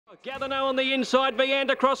Gathano on the inside,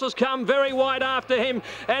 Viandacross has come very wide after him,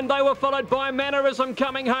 and they were followed by Mannerism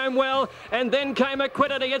coming home well, and then came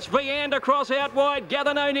Equidity. It's Viandacross out wide,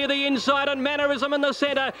 Gathano near the inside, and Mannerism in the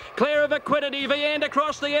centre, clear of Equidity.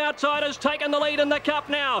 Viandacross the outside has taken the lead in the cup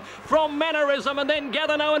now from Mannerism, and then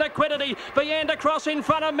Gathano and Equidity. Viandacross in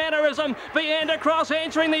front of Mannerism, Viandacross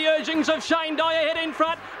answering the urgings of Shane Dyer, head in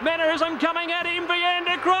front, Mannerism coming at him,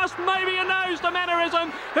 Viandacross maybe a nose to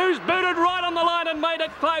Mannerism, who's booted right on the line and made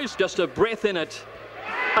it close. Just a breath in it.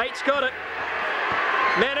 8's got it.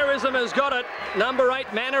 Mannerism has got it. Number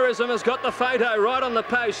 8, Mannerism has got the photo right on the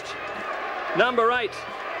post. Number 8,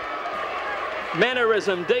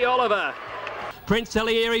 Mannerism, D. Oliver. Prince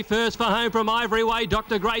Salieri first for home from Ivory Way,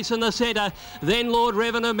 Dr. Grace in the centre, then Lord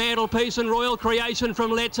Revenant, Mantelpiece and Royal Creation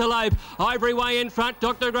from Let's Elope. Ivory Way in front,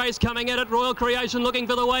 Dr. Grace coming at it, Royal Creation looking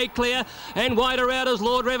for the way clear, and wider out is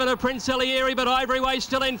Lord Revenant, Prince Salieri, but Ivory Way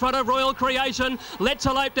still in front of Royal Creation. Let's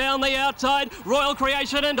Elope down the outside, Royal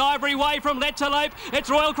Creation and Ivory Way from Let's Elope. It's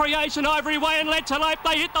Royal Creation, Ivory Way and Let's Elope,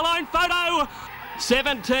 they hit the line, photo!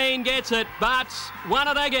 17 gets it, but won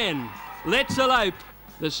it again. Let's Elope.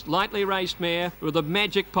 This lightly raced mare with the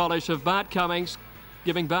magic polish of Bart Cummings,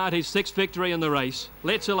 giving Bart his 6th victory in the race.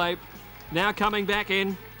 Let's Elope now coming back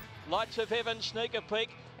in. Lights of Heaven, Sneaker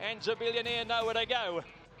Peak and Zillionaire nowhere to go.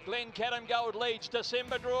 Glen Cadam Gold leads,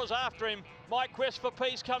 December draws after him. My Quest for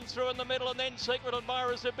Peace comes through in the middle, and then Secret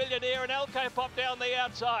Admirer, Zillionaire and Alco Pop down the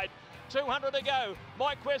outside. 200 to go.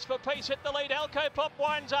 My Quest for Peace hit the lead, Alco Pop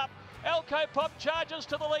winds up. Elko Pop charges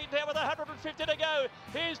to the lead now with 150 to go.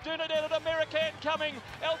 Here's Dunaden and American coming.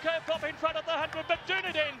 Elko Pop in front of the 100, but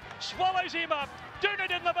Dunaden swallows him up.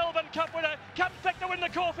 Dunaden, the Melbourne Cup winner, comes back to win the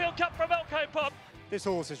Caulfield Cup from Elko Pop. This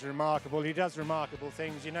horse is remarkable. He does remarkable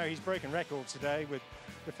things. You know, he's broken records today with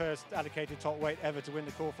the first allocated top weight ever to win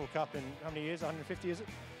the Caulfield Cup in how many years? 150, is it?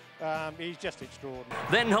 He's just extraordinary.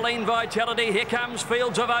 Then Helene Vitality, here comes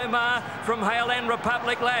Fields of Omar from Haleland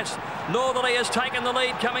Republic Lass. Northerly has taken the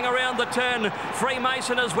lead coming around the turn.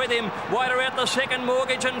 Freemason is with him. Wider out the second,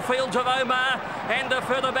 Mortgage and Fields of Omar. And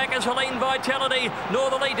further back is Helene Vitality.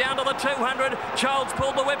 Northerly down to the 200. Childs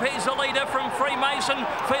pulled the whip. He's the leader from Freemason.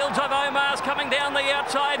 Fields of Omar's coming down the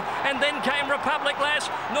outside. And then came Republic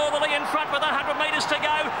Lass. Northerly in front with 100 metres to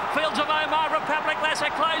go. Fields of Omar, Republic Lass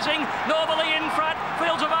are closing. Northerly in front.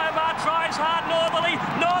 Fields of Omar tries hard, Northerly.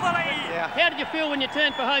 Yeah. How did you feel when you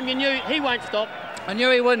turned for home? You knew he won't stop. I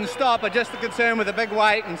knew he wouldn't stop, but just the concern with the big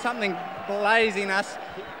weight and something blazing us.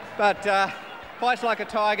 But fights like a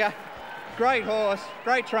tiger, great horse,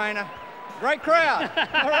 great trainer, great crowd.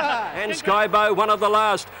 All right. And Skybow, one of the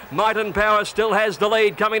last. Might and Power still has the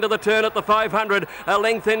lead coming to the turn at the 500. A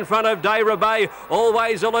length in front of Dayra Bay.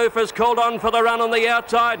 Always Aloof is called on for the run on the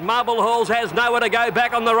outside. Marble Halls has nowhere to go,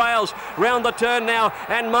 back on the rails. Round the turn now,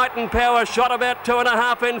 and Might and Power shot about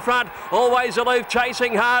 2.5 in front. Always Aloof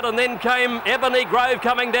chasing hard, and then came Ebony Grove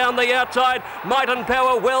coming down the outside. Might and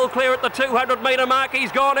Power well clear at the 200 metre mark.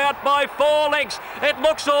 He's gone out by 4 lengths. It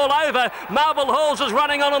looks all over. Marble Halls is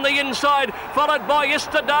running on the inside, followed by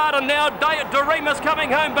Istadad, and now Doremus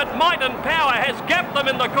coming home, but Might and Power has gapped them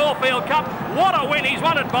in the Caulfield Cup. What a win, he's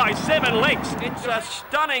won it by 7 lengths. It's a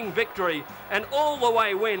stunning victory, and all the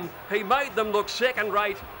way win. He made them look second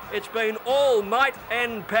rate. It's been all Might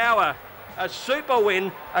and Power. A super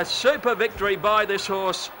win, a super victory by this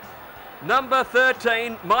horse. Number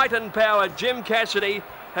 13, Might and Power, Jim Cassidy,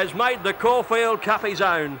 has made the Caulfield Cup his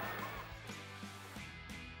own.